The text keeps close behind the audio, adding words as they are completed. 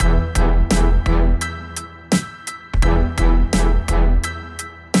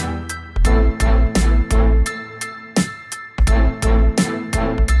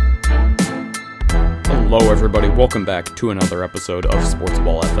Welcome back to another episode of Sports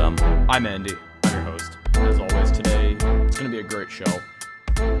Ball FM. I'm Andy, I'm your host. As always, today it's going to be a great show.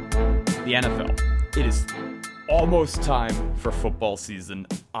 The NFL. It is almost time for football season.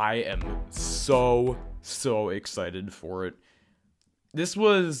 I am so excited for it. This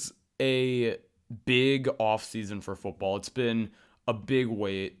was a big offseason for football. It's been a big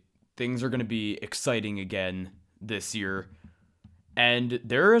wait. Things are going to be exciting again this year. And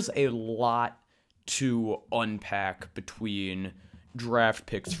there is a lot to unpack between draft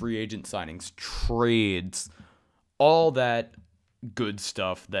picks, free agent signings, trades, all that good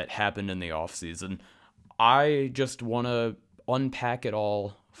stuff that happened in the offseason. I just want to unpack it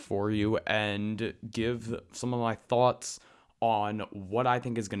all for you and give some of my thoughts on what I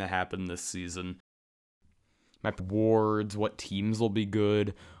think is going to happen this season. My awards, what teams will be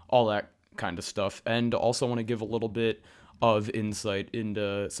good, all that kind of stuff. And also want to give a little bit of insight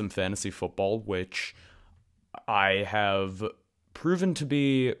into some fantasy football, which I have proven to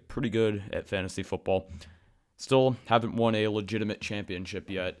be pretty good at fantasy football. Still haven't won a legitimate championship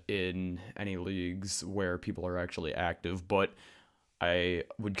yet in any leagues where people are actually active, but I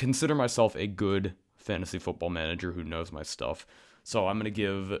would consider myself a good fantasy football manager who knows my stuff. So I'm going to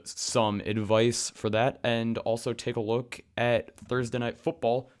give some advice for that and also take a look at Thursday Night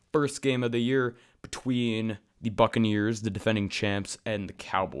Football, first game of the year between the Buccaneers, the defending champs, and the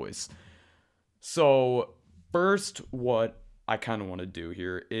Cowboys. So first, what I kind of want to do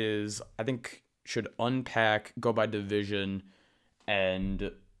here is I think should unpack, go by division,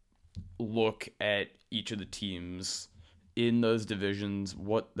 and look at each of the teams in those divisions,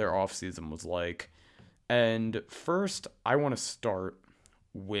 what their offseason was like. And first, I want to start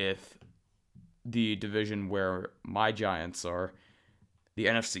with the division where my Giants are, the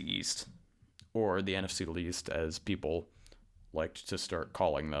NFC East, or the NFC least, as people liked to start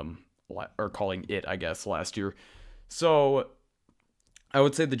calling them, or calling it, I guess, last year. So I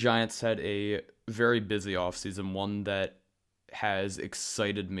would say the Giants had a very busy offseason, one that has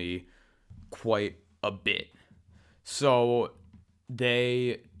excited me quite a bit. So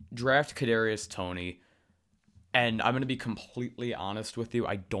they draft Kadarius Toney, and I'm going to be completely honest with you,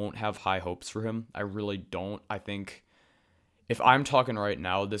 I don't have high hopes for him. I really don't. I think if I'm talking right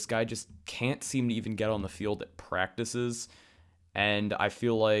now, this guy just can't seem to even get on the field at practices, and I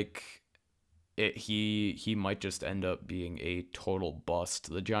feel like he might just end up being a total bust.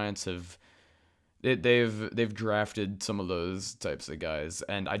 The Giants they've drafted some of those types of guys,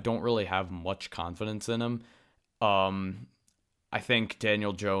 and I don't really have much confidence in him. I think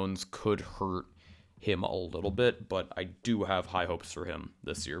Daniel Jones could hurt him a little bit, but I do have high hopes for him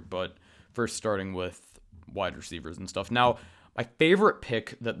this year. But first, starting with wide receivers and stuff. Now, my favorite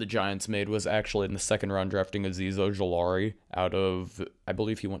pick that the Giants made was actually in the second round, drafting Azeez Ojulari out of, I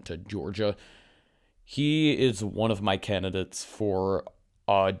believe he went to Georgia. He is one of my candidates for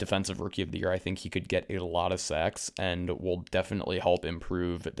Defensive Rookie of the Year. I think he could get a lot of sacks and will definitely help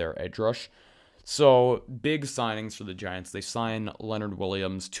improve their edge rush. So, big signings for the Giants. They sign Leonard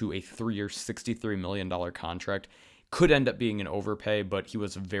Williams to a 3-year, $63 million contract. Could end up being an overpay, but he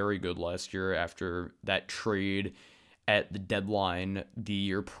was very good last year after that trade at the deadline the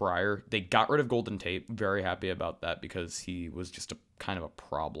year prior. They got rid of Golden Tate. Very happy about that because he was just a kind of a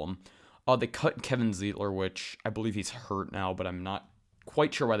problem. They cut Kevin Zeitler, which I believe he's hurt now, but I'm not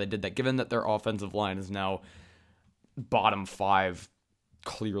quite sure why they did that, given that their offensive line is now bottom 5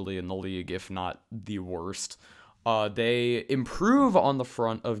 clearly in the league, if not the worst. They improve on the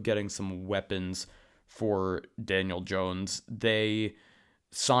front of getting some weapons for Daniel Jones. They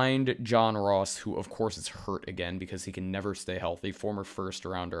signed John Ross, who of course is hurt again because he can never stay healthy. Former first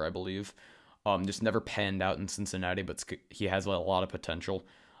rounder, I believe. Just never panned out in Cincinnati, but he has a lot of potential.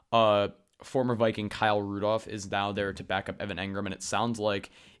 Former Viking Kyle Rudolph is now there to back up Evan Engram, and it sounds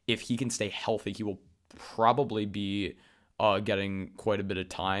like if he can stay healthy, he will probably be getting quite a bit of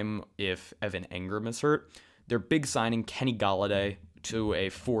time if Evan Engram is hurt. Their big signing, Kenny Golladay, to a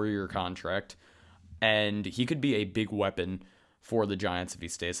 4-year contract, and he could be a big weapon for the Giants if he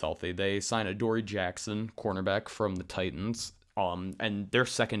stays healthy. They sign Adoree Jackson, cornerback from the Titans, and their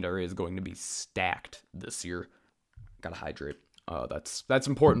secondary is going to be stacked this year. Gotta hydrate. That's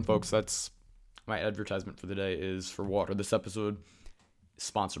important, folks. That's my advertisement for the day is for water. This episode is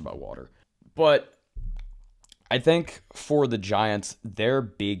sponsored by water. But I think for the Giants, their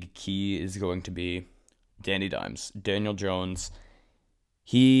big key is going to be Danny Dimes, Daniel Jones.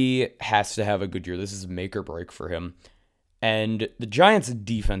 He has to have a good year. This is make or break for him. And the Giants'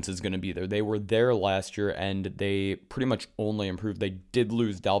 defense is going to be there. They were there last year, and they pretty much only improved. They did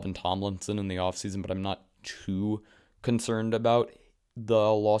lose Dalvin Tomlinson in the offseason, but I'm not too concerned about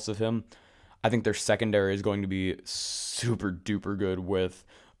the loss of him. I think their secondary is going to be super duper good with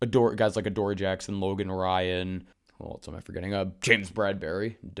guys like Adoree Jackson, Logan Ryan. Who else am I forgetting? James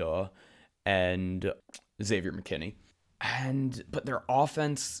Bradbury, duh, and Xavier McKinney. But their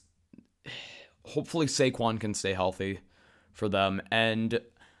offense, hopefully Saquon can stay healthy for them. And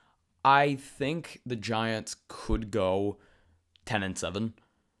I think the Giants could go 10-7.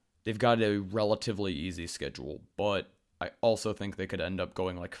 They've got a relatively easy schedule, but I also think they could end up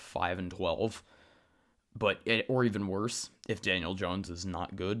going like 5-12, or even worse if Daniel Jones is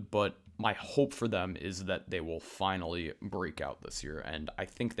not good. But my hope for them is that they will finally break out this year, and I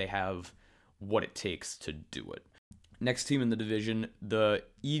think they have what it takes to do it. Next team in the division, the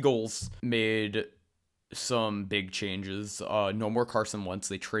Eagles made some big changes. No more Carson Wentz.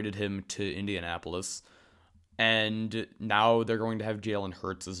 They traded him to Indianapolis. And now they're going to have Jalen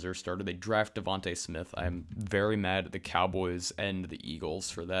Hurts as their starter. They draft Devontae Smith. I'm very mad at the Cowboys and the Eagles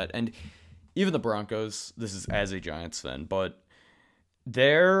for that. And even the Broncos, this is as a Giants fan, but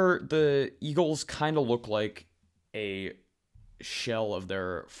the Eagles kind of look like a shell of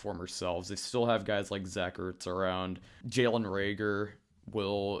their former selves. They still have guys like Zach Ertz around. Jalen Reagor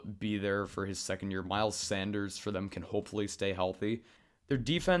will be there for his second year. Miles Sanders for them can hopefully stay healthy. Their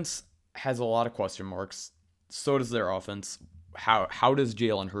defense has a lot of question marks. So does their offense. How does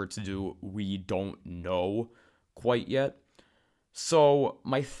Jalen Hurts do? We don't know quite yet. So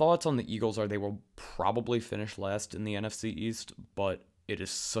my thoughts on the Eagles are they will probably finish last in the NFC East, but it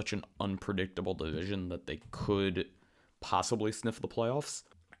is such an unpredictable division that they could possibly sniff the playoffs.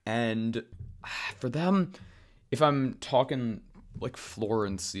 And for them, if I'm talking like floor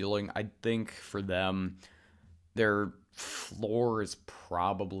and ceiling, I think for them, their floor is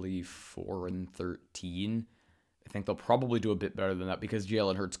probably 4-13. I think they'll probably do a bit better than that because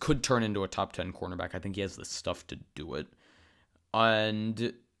Jalen Hurts could turn into a top 10 cornerback. I think he has the stuff to do it.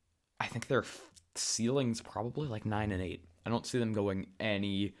 And I think their ceiling's probably like 9-8. I don't see them going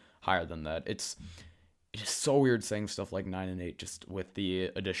any higher than that. It is so weird saying stuff like 9-8 just with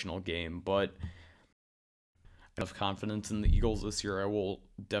the additional game, but I have confidence in the Eagles this year. I will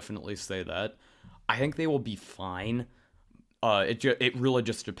definitely say that. I think they will be fine. It really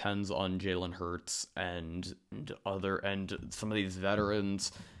just depends on Jalen Hurts and some of these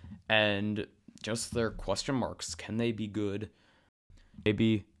veterans and just their question marks. Can they be good?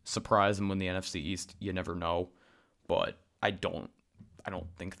 Maybe surprise them win the NFC East. You never know, but I don't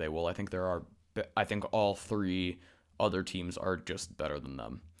think they will. I think all three other teams are just better than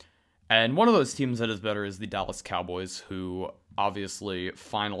them. And one of those teams that is better is the Dallas Cowboys, who obviously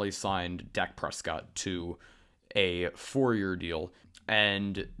finally signed Dak Prescott to a 4-year deal,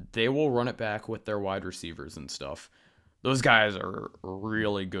 and they will run it back with their wide receivers and stuff. Those guys are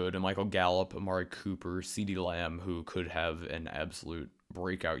really good, and Michael Gallup, Amari Cooper, CeeDee Lamb, who could have an absolute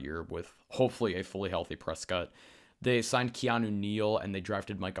breakout year with hopefully a fully healthy Prescott. They signed Keanu Neal, and they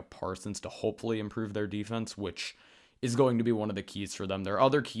drafted Micah Parsons to hopefully improve their defense, which is going to be one of the keys for them. Their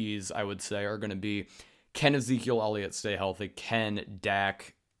other keys, I would say, are going to be, can Ezekiel Elliott stay healthy? Can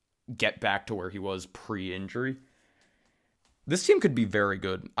Dak get back to where he was pre-injury? This team could be very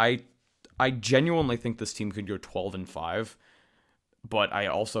good. I genuinely think this team could go 12-5, but I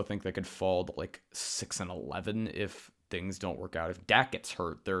also think they could fall to like 6-11 if things don't work out. If Dak gets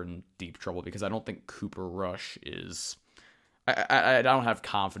hurt, they're in deep trouble because I don't think Cooper Rush is... I don't have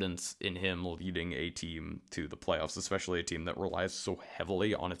confidence in him leading a team to the playoffs, especially a team that relies so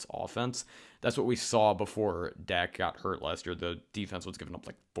heavily on its offense. That's what we saw before Dak got hurt last year. The defense was giving up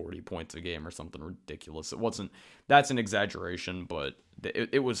like 40 points a game or something ridiculous. That's an exaggeration, but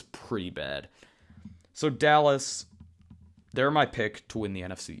it was pretty bad. So Dallas, they're my pick to win the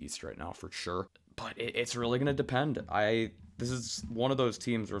NFC East right now for sure. But it's really going to depend. This is one of those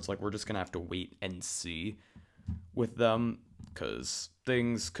teams where it's like we're just going to have to wait and see with them, because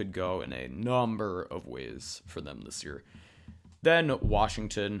things could go in a number of ways for them this year. Then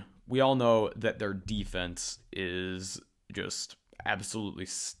Washington, we all know that their defense is just absolutely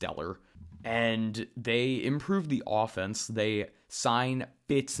stellar, and they improved the offense. They sign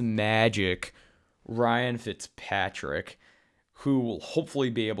Ryan Fitzpatrick, who will hopefully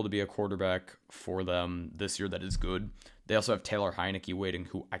be able to be a quarterback for them this year that is good. They also have Taylor Heineke waiting,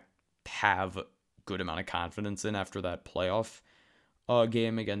 who I have good amount of confidence in after that playoff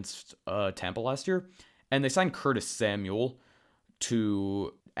game against Tampa last year. And they signed Curtis Samuel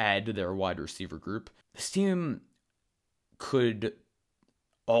to add to their wide receiver group. This team could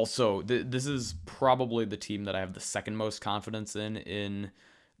also... This is probably the team that I have the second most confidence in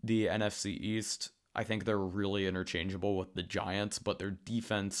the NFC East. I think they're really interchangeable with the Giants, but their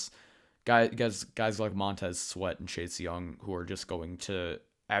defense... Guys like Montez Sweat and Chase Young, who are just going to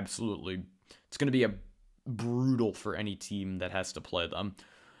absolutely It's going to be a brutal for any team that has to play them.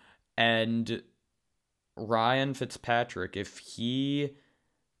 And Ryan Fitzpatrick, if he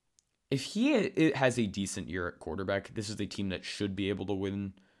has a decent year at quarterback, this is a team that should be able to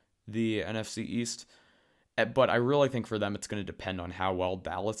win the NFC East. But I really think for them it's going to depend on how well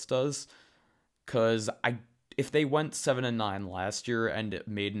Dallas does. Because if they went 7-9 last year and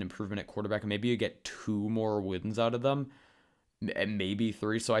made an improvement at quarterback, maybe you get 2 more wins out of them, and maybe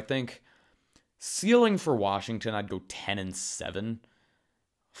 3. So I think ceiling for Washington, I'd go 10-7.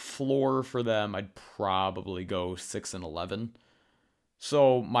 Floor for them, I'd probably go 6-11.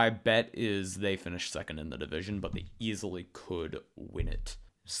 So my bet is they finish second in the division, but they easily could win it.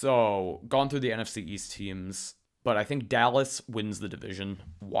 So gone through the NFC East teams, but I think Dallas wins the division.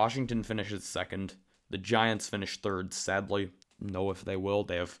 Washington finishes second. The Giants finish third. Sadly, know if they will.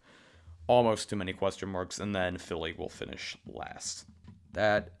 They have almost too many question marks. And then Philly will finish last.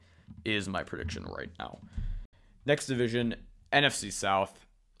 That is my prediction right now. Next division, NFC South.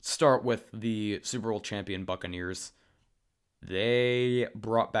 Start with the Super Bowl champion Buccaneers. They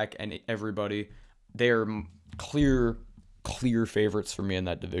brought back everybody. They're clear favorites for me in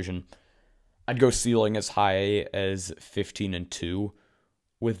that division. I'd go ceiling as high as 15-2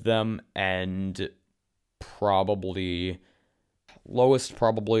 with them, and lowest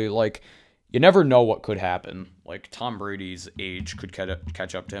probably, like, you never know what could happen. Like, Tom Brady's age could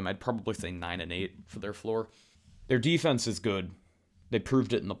catch up to him. I'd probably say 9-8 for their floor. Their defense is good. They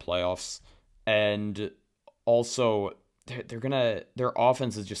proved it in the playoffs. And also, their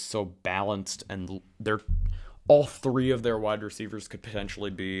offense is just so balanced, and all 3 of their wide receivers could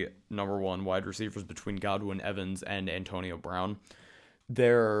potentially be number 1 wide receivers between Godwin, Evans, and Antonio Brown.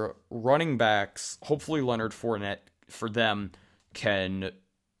 Their running backs, hopefully Leonard Fournette, for them, can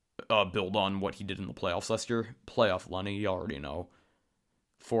build on what he did in the playoffs last year. Playoff Lenny, you already know.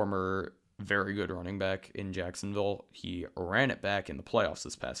 Former very good running back in Jacksonville. He ran it back in the playoffs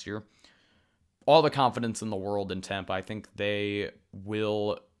this past year. All the confidence in the world in Tampa. I think they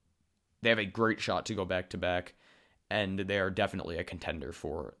have a great shot to go back-to-back, and they are definitely a contender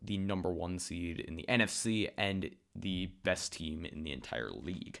for the number 1 seed in the NFC and the best team in the entire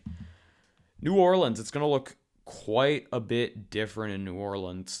league. New Orleans, it's going to look quite a bit different in New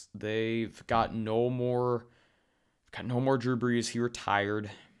Orleans. They've got no more Drew Brees. He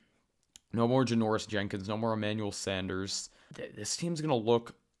retired. No more Janoris Jenkins. No more Emmanuel Sanders. This team's going to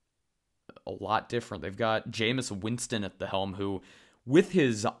look a lot different. They've got Jameis Winston at the helm, who, with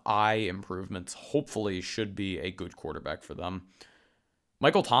his eye improvements, hopefully should be a good quarterback for them.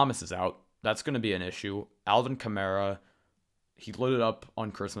 Michael Thomas is out. That's going to be an issue. Alvin Kamara, he lit it up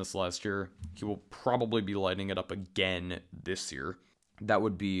on Christmas last year. He will probably be lighting it up again this year. That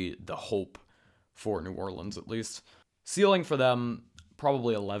would be the hope for New Orleans, at least. Ceiling for them,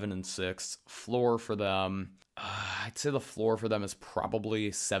 probably 11-6. Floor for them, I'd say the floor for them is probably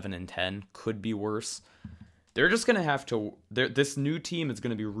 7-10. Could be worse. They're just going to have to... This new team is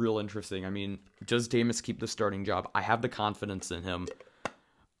going to be real interesting. I mean, does Jameis keep the starting job? I have the confidence in him.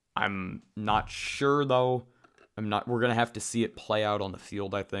 I'm not sure, though. We're going to have to see it play out on the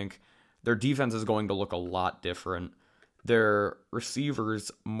field, I think. Their defense is going to look a lot different. Their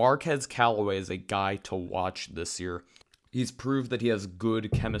receivers, Marquez Callaway is a guy to watch this year. He's proved that he has good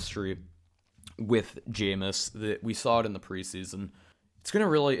chemistry with Jameis. That we saw it in the preseason. It's gonna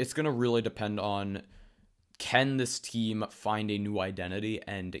really depend on, can this team find a new identity,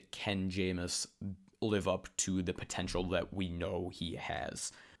 and can Jameis live up to the potential that we know he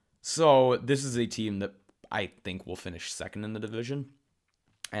has? So this is a team that I think will finish second in the division,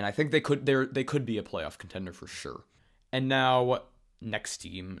 and I think they could be a playoff contender for sure. And now, next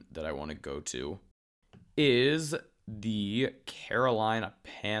team that I want to go to is the Carolina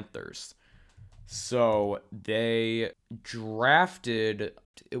Panthers. So they drafted,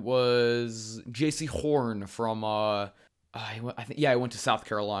 it was J.C. Horn from, he went to South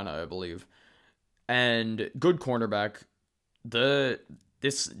Carolina, I believe. And good cornerback.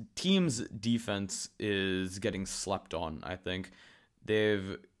 This team's defense is getting slept on, I think.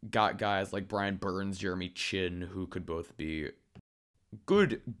 They've got guys like Brian Burns, Jeremy Chin, who could both be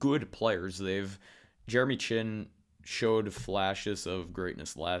good players. Jeremy Chin showed flashes of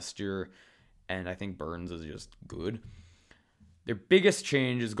greatness last year, and I think Burns is just good. Their biggest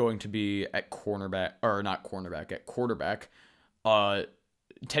change is going to be at quarterback.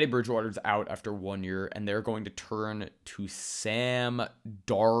 Teddy Bridgewater's out after 1 year, and they're going to turn to Sam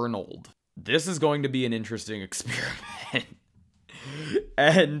Darnold. This is going to be an interesting experiment.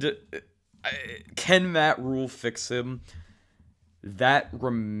 And can Matt Rule fix him? That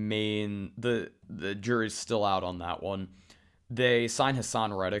the jury's still out on that one. They signed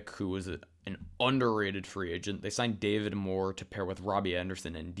Hassan Reddick, who was an underrated free agent. They signed David Moore to pair with Robbie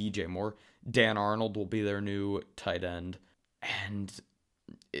Anderson and DJ Moore. Dan Arnold will be their new tight end. And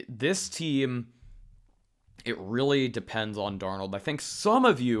this team, it really depends on Darnold. I think some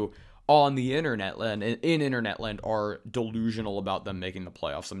of you on the internet land, in internet land, are delusional about them making the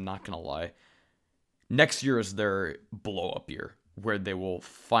playoffs. I'm not going to lie. Next year is their blow-up year, where they will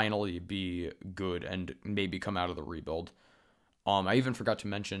finally be good and maybe come out of the rebuild. I even forgot to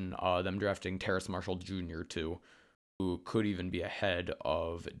mention them drafting Terrace Marshall Jr. too, who could even be ahead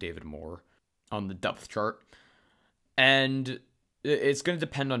of David Moore on the depth chart. And it's going to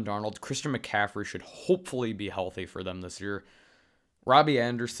depend on Darnold. Christian McCaffrey should hopefully be healthy for them this year. Robbie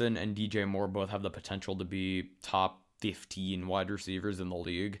Anderson and DJ Moore both have the potential to be top 15 wide receivers in the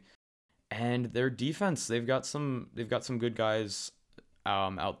league. And their defense, they've got some good guys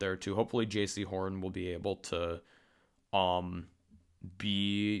out there too. Hopefully J.C. Horn will be able to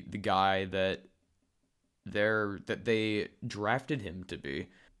be the guy that they drafted him to be.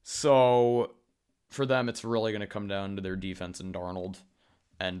 So for them, it's really going to come down to their defense and Darnold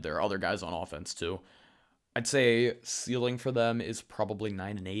and their other guys on offense too. I'd say ceiling for them is probably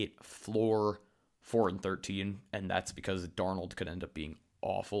 9-8, floor 4-13, and that's because Darnold could end up being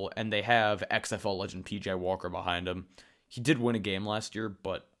awful. And they have XFL legend PJ Walker behind him. He did win a game last year,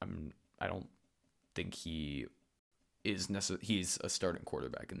 but I don't think he is he's a starting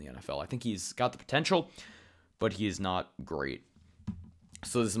quarterback in the NFL. I think he's got the potential, but he is not great.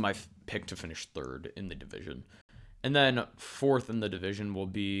 So this is my pick to finish third in the division. And then fourth in the division will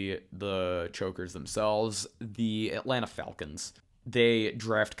be the chokers themselves, the Atlanta Falcons. They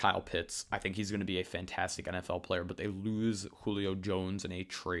draft Kyle Pitts. I think he's going to be a fantastic NFL player, but they lose Julio Jones in a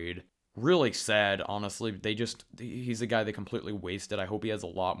trade. Really sad, honestly. He's a guy they completely wasted. I hope he has a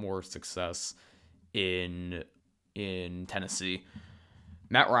lot more success in Tennessee.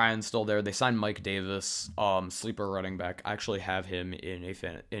 Matt Ryan's still there. They signed Mike Davis, sleeper running back. I actually have him in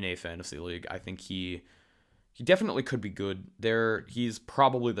a fantasy league. I think he definitely could be good. He's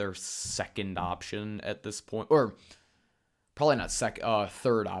probably their second option at this point, or probably not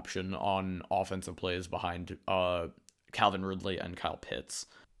third option on offensive plays behind Calvin Ridley and Kyle Pitts.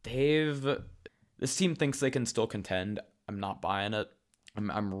 This team thinks they can still contend. I'm not buying it.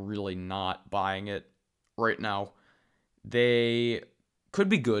 I'm really not buying it right now. They could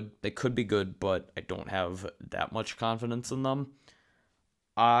be good. They could be good, but I don't have that much confidence in them.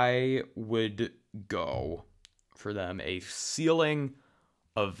 I would go for them a ceiling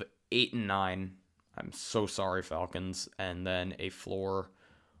of 8-9. I'm so sorry, Falcons. And then a floor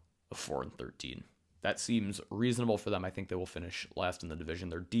of 4-13. That seems reasonable for them. I think they will finish last in the division.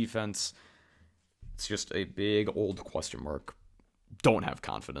 Their defense, it's just a big old question mark. Don't have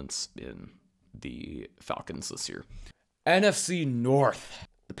confidence in the Falcons this year. NFC North.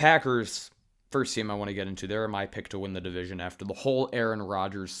 The Packers, first team I want to get into. They're my pick to win the division after the whole Aaron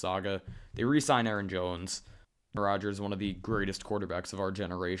Rodgers saga. They re-sign Aaron Jones. Rodgers, one of the greatest quarterbacks of our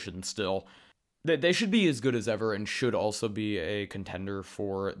generation still. They should be as good as ever and should also be a contender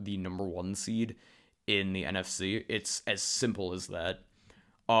for the number 1 seed in the NFC. It's as simple as that.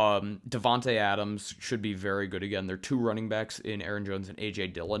 Devontae Adams should be very good again. Their 2 running backs in Aaron Jones and A.J.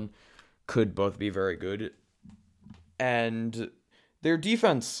 Dillon could both be very good. And their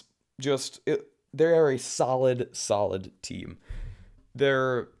defense, they're a solid team.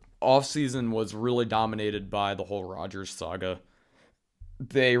 Their offseason was really dominated by the whole Rodgers saga.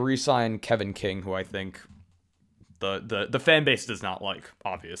 They re-signed Kevin King, who I think the fan base does not like,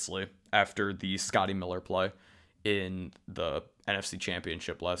 obviously, after the Scotty Miller play in the NFC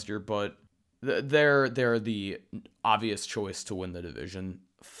Championship last year. But they're the obvious choice to win the division.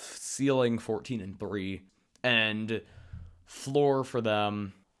 Ceiling 14-3, and floor for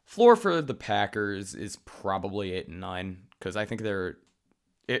the Packers is probably 8-9, because I think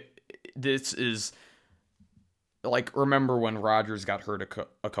this is like, remember when Rodgers got hurt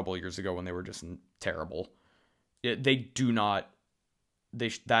a couple of years ago when they were just terrible. That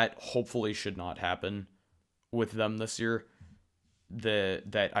hopefully should not happen with them this year.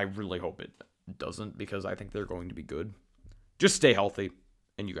 That I really hope it doesn't, because I think they're going to be good. Just stay healthy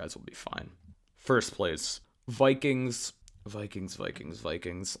and you guys will be fine. First place, Vikings.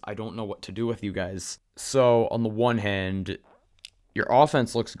 I don't know what to do with you guys. So on the one hand, your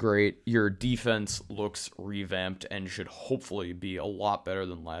offense looks great. Your defense looks revamped and should hopefully be a lot better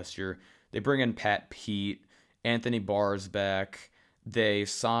than last year. They bring in Pat Pete, Anthony Barr's back. They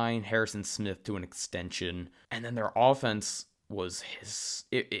sign Harrison Smith to an extension. And then their offense was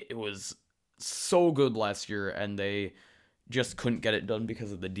it was so good last year, and they just couldn't get it done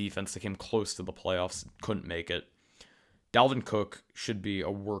because of the defense. They came close to the playoffs, couldn't make it. Dalvin Cook should be a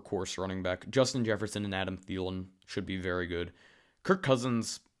workhorse running back. Justin Jefferson and Adam Thielen should be very good. Kirk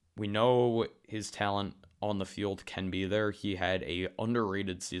Cousins, we know his talent on the field can be there. He had a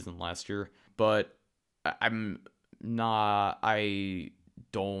underrated season last year, but I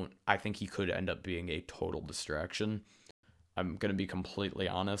think he could end up being a total distraction. I'm going to be completely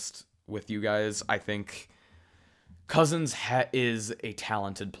honest with you guys. I think Cousins is a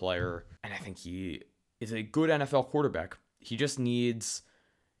talented player, and I think he is a good NFL quarterback. He needs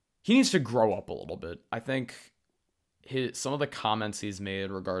to grow up a little bit. I think some of the comments he's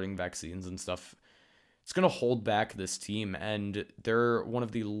made regarding vaccines and stuff, it's going to hold back this team, and they're one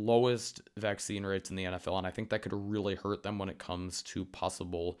of the lowest vaccine rates in the NFL, and I think that could really hurt them when it comes to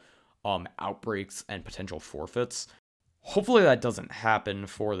possible outbreaks and potential forfeits. Hopefully that doesn't happen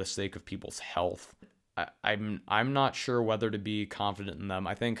for the sake of people's health. I'm not sure whether to be confident in them.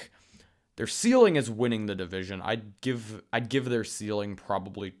 I think their ceiling is winning the division. I'd give their ceiling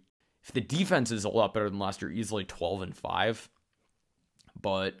probably, if the defense is a lot better than last year, easily 12-5.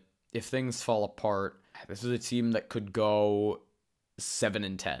 But if things fall apart, this is a team that could go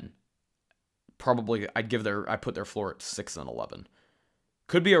 7-10. Probably I put their floor at 6-11.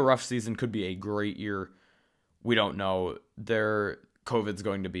 Could be a rough season, could be a great year. We don't know. Their COVID's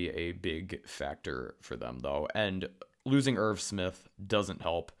going to be a big factor for them though, and losing Irv Smith doesn't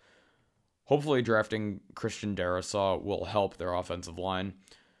help. Hopefully drafting Christian Darrisaw will help their offensive line.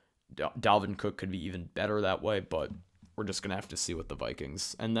 Dalvin Cook could be even better that way, but we're just going to have to see with the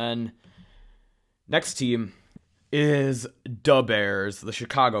Vikings. And then next team is the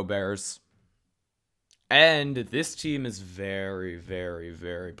Chicago Bears. And this team is very, very,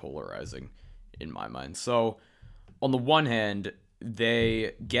 very polarizing in my mind. So on the one hand,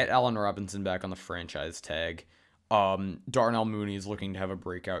 they get Allen Robinson back on the franchise tag. Darnell Mooney is looking to have a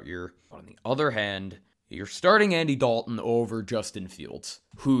breakout year. But on the other hand, you're starting Andy Dalton over Justin Fields,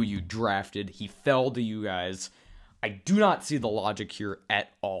 who you drafted. He fell to you guys. I do not see the logic here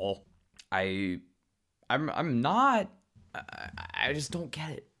at all. I just don't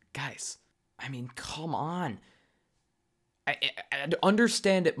get it, guys. I mean, come on. I'd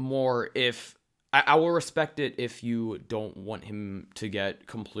understand it more if I will respect it if you don't want him to get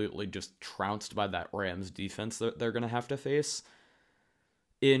completely just trounced by that Rams defense that they're going to have to face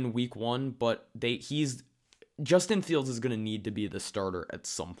in week 1, but Justin Fields is going to need to be the starter at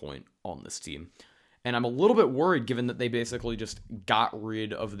some point on this team. And I'm a little bit worried given that they basically just got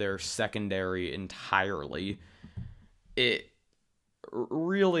rid of their secondary entirely. It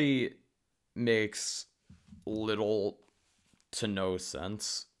really makes little to no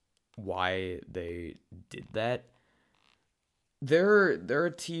sense why they did that. They're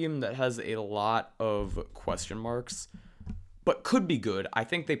a team that has a lot of question marks, but could be good. I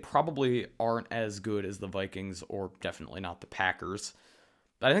think they probably aren't as good as the Vikings or definitely not the Packers.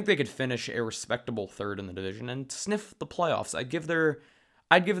 But I think they could finish a respectable third in the division and sniff the playoffs. I'd give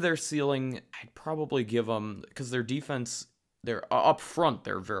their ceiling, I'd probably give them, because their defense, they're up front,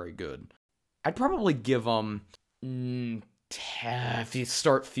 they're very good. I'd probably give them, if you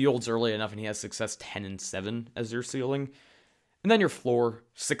start Fields early enough and he has success, 10-7 as your ceiling. And then your floor,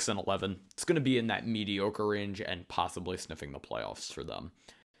 6-11. It's going to be in that mediocre range and possibly sniffing the playoffs for them.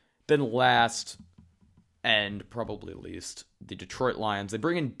 Then last, and probably least, the Detroit Lions. They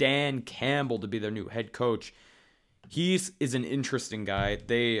bring in Dan Campbell to be their new head coach. He is an interesting guy.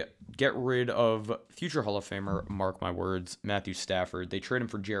 They get rid of future Hall of Famer, mark my words, Matthew Stafford. They trade him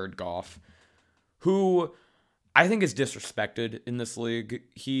for Jared Goff, who I think is disrespected in this league.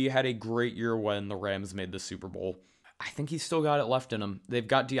 He had a great year when the Rams made the Super Bowl. I think he's still got it left in him. They've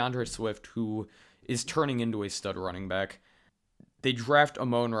got DeAndre Swift, who is turning into a stud running back. They draft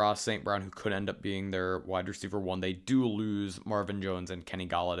Amon-Ra St. Brown, who could end up being their wide receiver 1. They do lose Marvin Jones and Kenny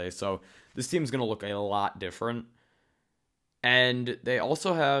Golladay, so this team's going to look a lot different. And they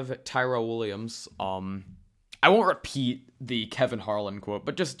also have Tyrell Williams. I won't repeat the Kevin Harlan quote,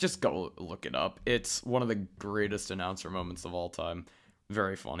 but just go look it up. It's one of the greatest announcer moments of all time.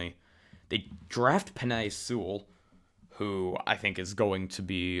 Very funny. They draft Penei Sewell, who I think is going to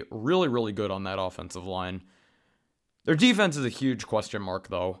be really, really good on that offensive line. Their defense is a huge question mark,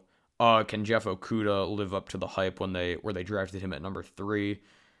 though. Can Jeff Okudah live up to the hype where they drafted him at number 3?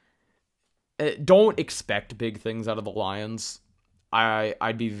 Don't expect big things out of the Lions.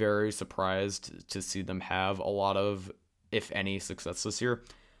 I'd be very surprised to see them have a lot of, if any, success this year.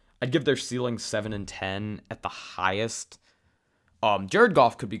 I'd give their ceiling 7-10 at the highest. Jared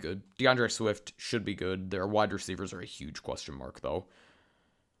Goff could be good. DeAndre Swift should be good. Their wide receivers are a huge question mark, though.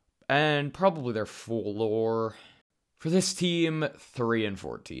 And probably their floor for this team,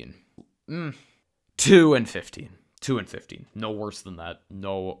 3-14. 2-15. 2-15. No worse than that.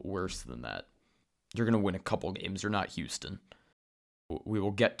 No worse than that. You're going to win a couple games. You're not Houston. We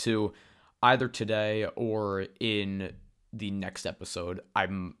will get to either today or in the next episode.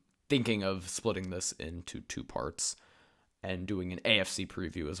 I'm thinking of splitting this into 2 parts and doing an AFC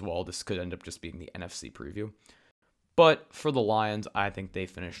preview as well. This could end up just being the NFC preview. But for the Lions, I think they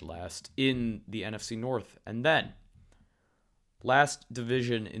finished last in the NFC North. And then, last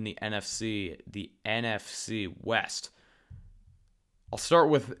division in the NFC, the NFC West. I'll start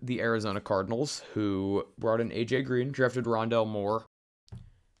with the Arizona Cardinals, who brought in A.J. Green, drafted Rondale Moore,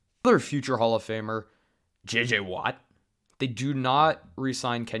 another future Hall of Famer, J.J. Watt. They do not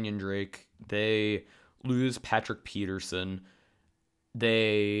re-sign Kenyon Drake. They lose Patrick Peterson.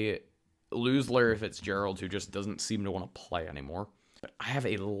 They lose Larry Fitzgerald, who just doesn't seem to want to play anymore. But I have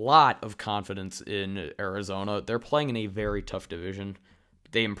a lot of confidence in Arizona. They're playing in a very tough division.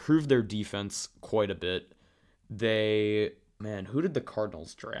 They improved their defense quite a bit. Who did the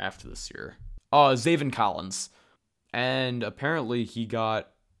Cardinals draft this year? Zaven Collins. And apparently he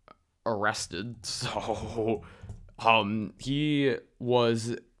got arrested. So, he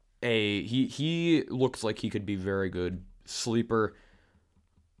looks like he could be very good sleeper.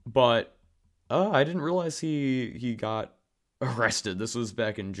 But, I didn't realize he got arrested. This was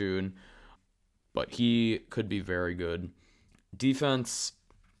back in June. But he could be very good. Defense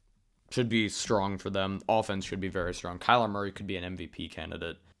should be strong for them. Offense should be very strong. Kyler Murray could be an MVP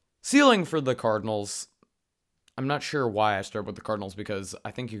candidate. Ceiling for the Cardinals. I'm not sure why I start with the Cardinals because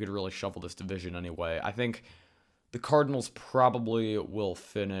I think you could really shuffle this division anyway. I think the Cardinals probably will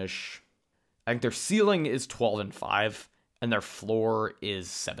finish. I think their ceiling is 12-5 and their floor is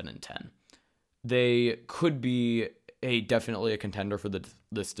 7-10. They could be definitely a contender for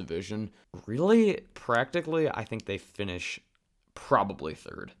this division. Really, practically, I think they finish probably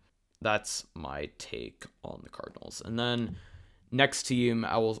third. That's my take on the Cardinals. And then next team,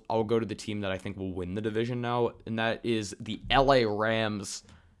 I'll go to the team that I think will win the division now, and that is the LA Rams.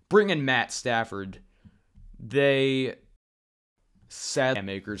 Bring in Matt Stafford. They sad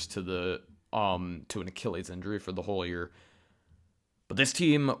makers to an Achilles injury for the whole year. But this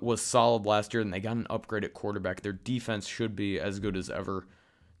team was solid last year, and they got an upgrade at quarterback. Their defense should be as good as ever.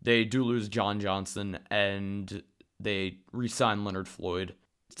 They do lose John Johnson, and they re-sign Leonard Floyd.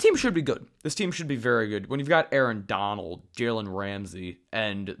 This team should be good. This team should be very good. When you've got Aaron Donald, Jalen Ramsey,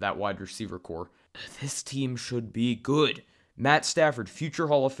 and that wide receiver core, this team should be good. Matt Stafford, future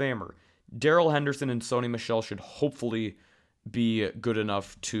Hall of Famer. Darrell Henderson and Sony Michel should hopefully be good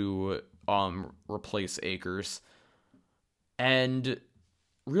enough to replace Akers. And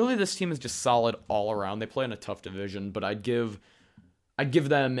really, this team is just solid all around. They play in a tough division, but I'd give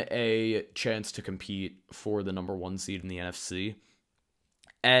them a chance to compete for the number 1 seed in the NFC.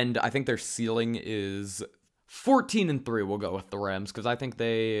 And I think their ceiling is 14-3. We'll go with the Rams because I think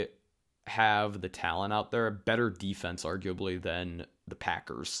they have the talent out there, a better defense arguably than the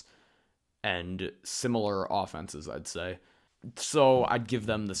Packers, and similar offenses, I'd say. So I'd give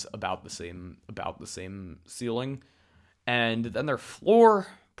them this about the same ceiling. And then their floor,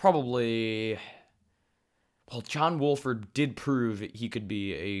 probably. Well, John Wolford did prove he could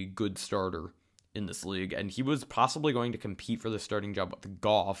be a good starter in this league, and he was possibly going to compete for the starting job with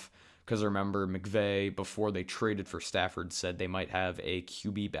Goff, because remember, McVay, before they traded for Stafford, said they might have a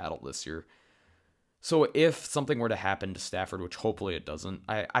QB battle this year. So if something were to happen to Stafford, which hopefully it doesn't,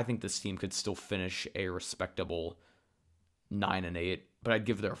 I think this team could still finish a respectable 9-8, but I'd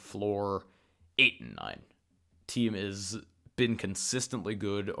give their floor 8-9. Team has been consistently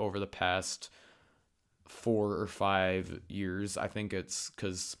good over the past 4 or 5 years. I think it's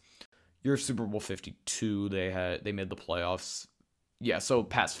because you're Super Bowl 52. They made the playoffs. Yeah, so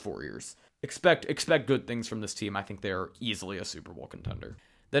past 4 years. Expect good things from this team. I think they're easily a Super Bowl contender.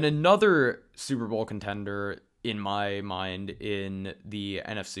 Then another Super Bowl contender in my mind in the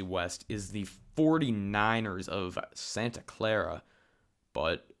NFC West is the 49ers of Santa Clara,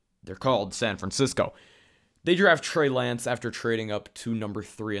 but they're called San Francisco. They draft Trey Lance after trading up to number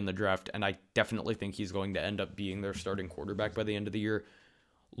 3 in the draft, and I definitely think he's going to end up being their starting quarterback by the end of the year.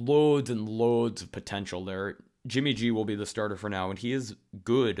 Loads and loads of potential there. Jimmy G will be the starter for now, and he is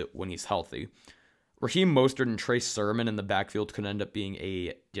good when he's healthy. Raheem Mostert and Trey Sermon in the backfield could end up being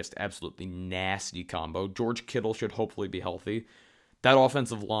a just absolutely nasty combo. George Kittle should hopefully be healthy. That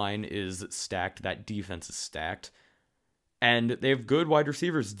offensive line is stacked. That defense is stacked. And they have good wide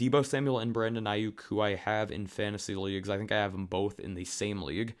receivers, Deebo Samuel and Brandon Ayuk, who I have in fantasy leagues. I think I have them both in the same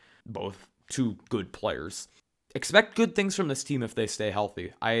league. Both 2 good players. Expect good things from this team if they stay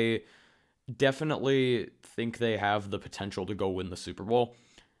healthy. I definitely think they have the potential to go win the Super Bowl.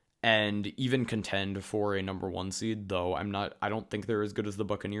 and even contend for a number 1 seed, though I don't think they're as good as the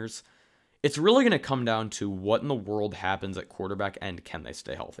Buccaneers. It's really going to come down to what in the world happens at quarterback and can they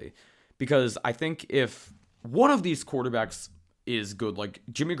stay healthy. Because I think if one of these quarterbacks is good, like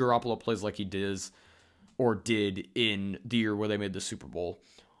Jimmy Garoppolo plays like he did in the year where they made the Super Bowl,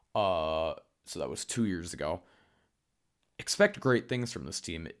 so that was 2 years ago, expect great things from this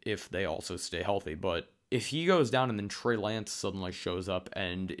team if they also stay healthy. But if he goes down and then Trey Lance suddenly shows up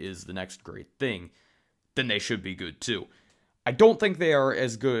and is the next great thing, then they should be good too. I don't think they are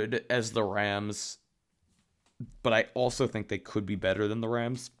as good as the Rams, but I also think they could be better than the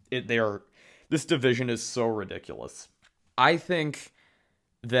Rams. This division is so ridiculous. I think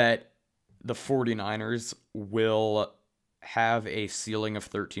that the 49ers will have a ceiling of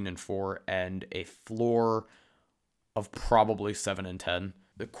 13-4 and a floor of probably 7-10.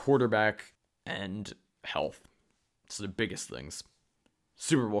 The quarterback and health, it's the biggest things.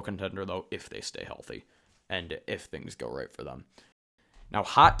 Super Bowl contender though, if they stay healthy and if things go right for them. Now,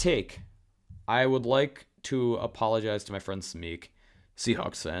 hot take. I would like to apologize to my friend Sameek,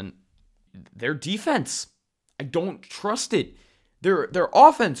 Seahawks fan. Their defense, I don't trust it. Their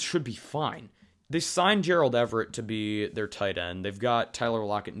offense should be fine. They signed Gerald Everett to be their tight end. They've got Tyler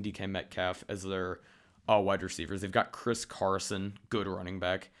Lockett and DK Metcalf as their wide receivers. They've got Chris Carson, good running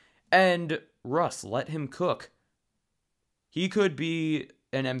back. And Russ, let him cook. He could be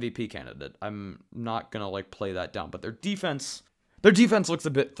an MVP candidate. I'm not going to play that down. But their defense looks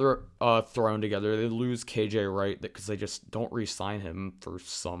a bit thrown together. They lose KJ Wright because they just don't re-sign him for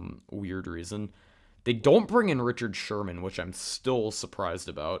some weird reason. They don't bring in Richard Sherman, which I'm still surprised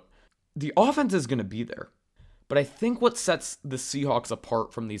about. The offense is going to be there. But I think what sets the Seahawks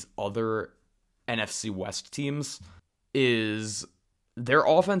apart from these other NFC West teams is their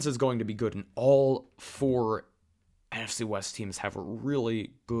offense is going to be good, and all 4 NFC West teams have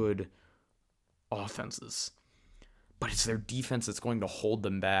really good offenses. But it's their defense that's going to hold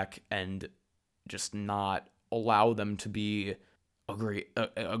them back and just not allow them to be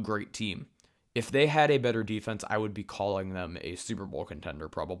a great team. If they had a better defense, I would be calling them a Super Bowl contender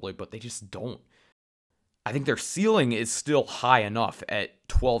probably, but they just don't. I think their ceiling is still high enough at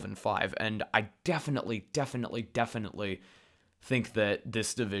 12-5, and I definitely think that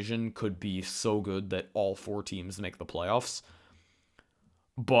this division could be so good that all 4 teams make the playoffs.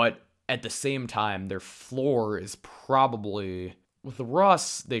 But at the same time, their floor is probably, with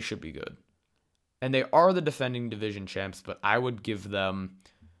Russ, they should be good. And they are the defending division champs, but I would give them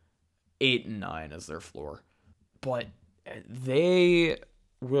 8-9 as their floor. But they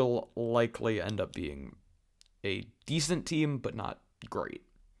will likely end up being a decent team, but not great.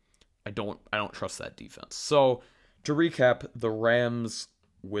 I don't trust that defense. So, to recap, the Rams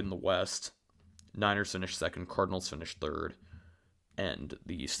win the West, Niners finish second, Cardinals finish third, and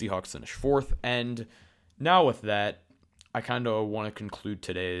the Seahawks finish fourth. And now with that, I kind of want to conclude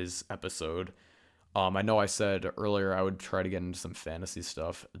today's episode. I know I said earlier I would try to get into some fantasy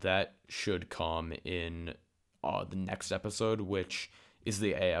stuff. That should come in the next episode, which is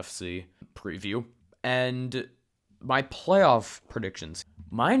the AFC preview. And my playoff predictions.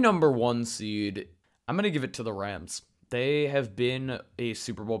 My number 1 seed, I'm going to give it to the Rams. They have been a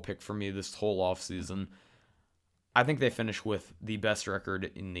Super Bowl pick for me this whole offseason. I think they finish with the best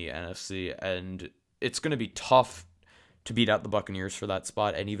record in the NFC, and it's going to be tough to beat out the Buccaneers for that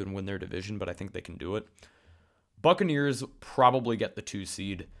spot and even win their division, but I think they can do it. Buccaneers probably get the 2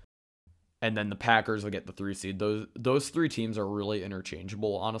 seed, and then the Packers will get the 3 seed. Those 3 teams are really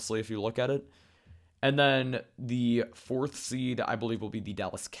interchangeable, honestly, if you look at it. And then the 4th seed, I believe, will be the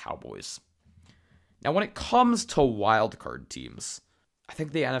Dallas Cowboys. Now, when it comes to wildcard teams, I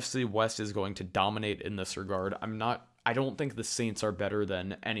think the NFC West is going to dominate in this regard. I don't think the Saints are better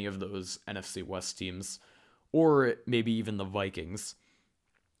than any of those NFC West teams, or maybe even the Vikings.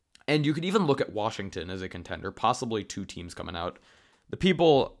 And you could even look at Washington as a contender, possibly 2 teams coming out. The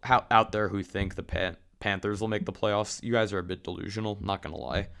people out there who think the Panthers will make the playoffs, you guys are a bit delusional, not going to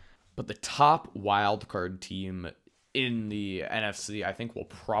lie. But the top wildcard team in the NFC, I think, will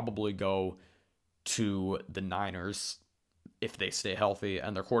probably go to the Niners if they stay healthy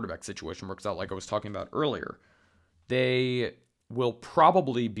and their quarterback situation works out like I was talking about earlier. They will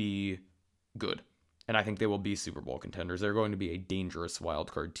probably be good. And I think they will be Super Bowl contenders. They're going to be a dangerous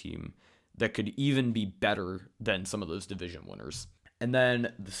wildcard team that could even be better than some of those division winners. And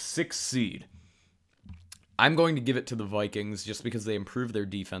then the 6th seed, I'm going to give it to the Vikings just because they improved their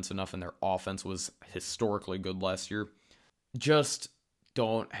defense enough and their offense was historically good last year. Just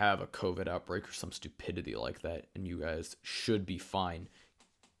don't have a COVID outbreak or some stupidity like that, and you guys should be fine.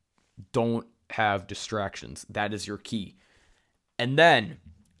 Don't have distractions. That is your key. And then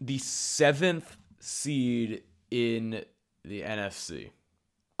the 7th seed in the NFC.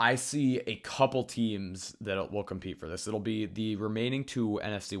 I see a couple teams that will compete for this. It'll be the remaining 2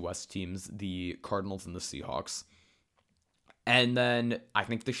 NFC West teams, the Cardinals and the Seahawks. And then I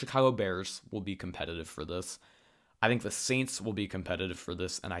think the Chicago Bears will be competitive for this. I think the Saints will be competitive for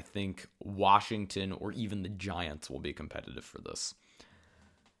this. And I think Washington or even the Giants will be competitive for this.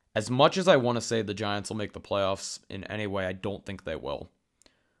 As much as I want to say the Giants will make the playoffs in any way, I don't think they will.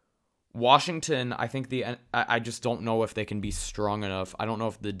 Washington, I think I just don't know if they can be strong enough. I don't know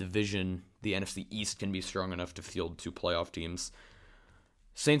if the division, the NFC East, can be strong enough to field 2 playoff teams.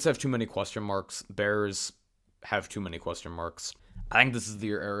 Saints have too many question marks. Bears have too many question marks. I think this is the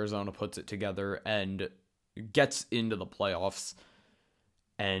year Arizona puts it together and gets into the playoffs,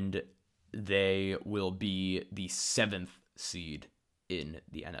 and they will be the 7th seed in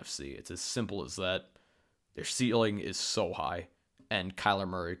the NFC. It's as simple as that. Their ceiling is so high. And Kyler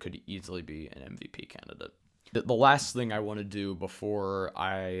Murray could easily be an MVP candidate. The last thing I want to do before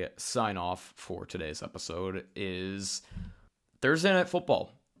I sign off for today's episode is Thursday Night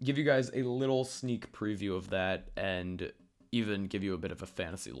Football. Give you guys a little sneak preview of that and even give you a bit of a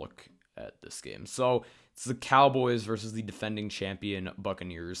fantasy look at this game. So it's the Cowboys versus the defending champion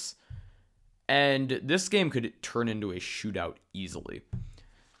Buccaneers. And this game could turn into a shootout easily.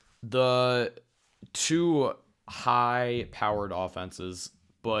 The 2 high-powered offenses,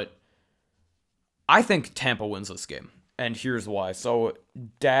 but I think Tampa wins this game, and here's why. So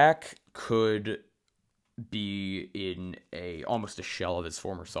Dak could be in almost a shell of his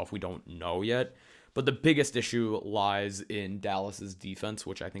former self. We don't know yet, but the biggest issue lies in Dallas's defense,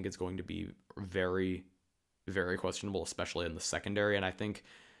 which I think is going to be very, very questionable, especially in the secondary, and I think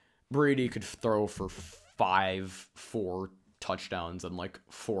Brady could throw for 4 touchdowns and like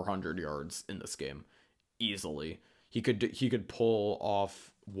 400 yards in this game. Easily. He could pull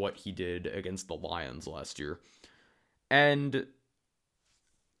off what he did against the Lions last year. And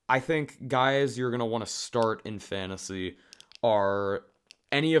I think guys you're going to want to start in fantasy are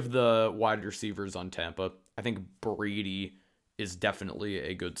any of the wide receivers on Tampa. I think Brady is definitely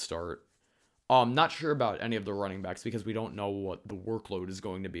a good start. Not sure about any of the running backs because we don't know what the workload is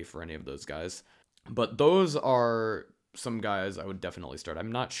going to be for any of those guys. But those are some guys I would definitely start.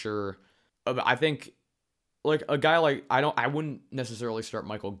 I'm not sure. I think like a guy like I wouldn't necessarily start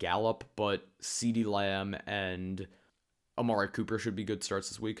Michael Gallup, but CeeDee Lamb and Amari Cooper should be good starts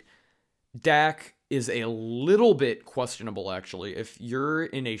this week. Dak is a little bit questionable, actually. If you're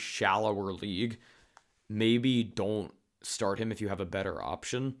in a shallower league, maybe don't start him if you have a better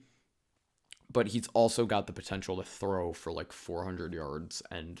option. But he's also got the potential to throw for like 400 yards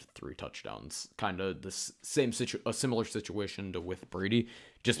and 3 touchdowns. Kind of a similar situation to with Brady,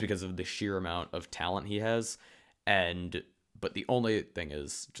 just because of the sheer amount of talent he has. But the only thing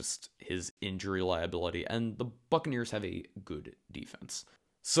is just his injury liability, and the Buccaneers have a good defense.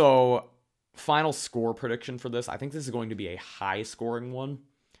 So, final score prediction for this. I think this is going to be a high-scoring one.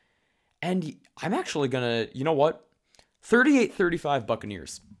 And I'm actually going to, you know what? 38-35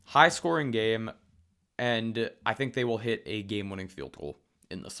 Buccaneers. High-scoring game, and I think they will hit a game-winning field goal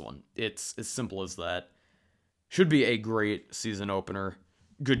in this one. It's as simple as that. Should be a great season opener.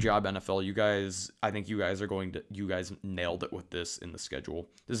 Good job, NFL. You guys nailed it with this in the schedule.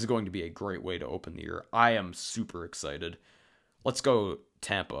 This is going to be a great way to open the year. I am super excited. Let's go,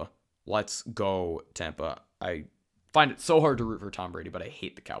 Tampa. Let's go, Tampa. I find it so hard to root for Tom Brady, but I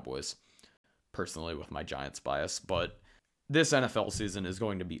hate the Cowboys, personally, with my Giants bias, but this NFL season is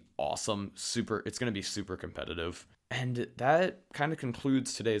going to be awesome. It's going to be super competitive. And that kind of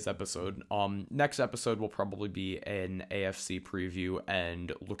concludes today's episode. Next episode will probably be an AFC preview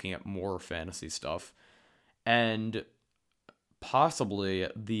and looking at more fantasy stuff. And possibly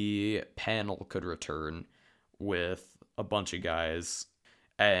the panel could return with a bunch of guys,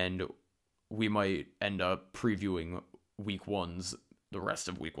 and we might end up previewing the rest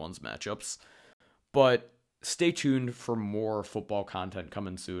of week one's matchups. But stay tuned for more football content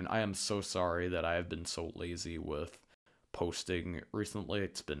coming soon. I am so sorry that I have been so lazy with posting recently.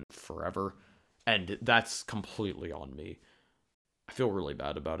 It's been forever, and that's completely on me. I feel really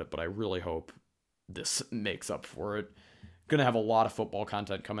bad about it, but I really hope this makes up for it. Gonna have a lot of football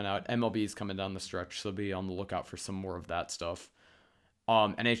content coming out. MLB is coming down the stretch, so be on the lookout for some more of that stuff.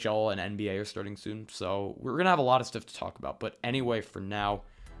 NHL and NBA are starting soon, so we're gonna have a lot of stuff to talk about. But anyway, for now,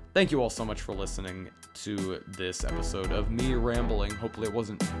 thank you all so much for listening to this episode of me rambling. Hopefully it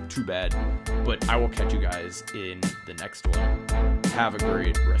wasn't too bad, but I will catch you guys in the next one. Have a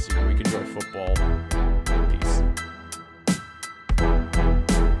great rest of your week. Enjoy football.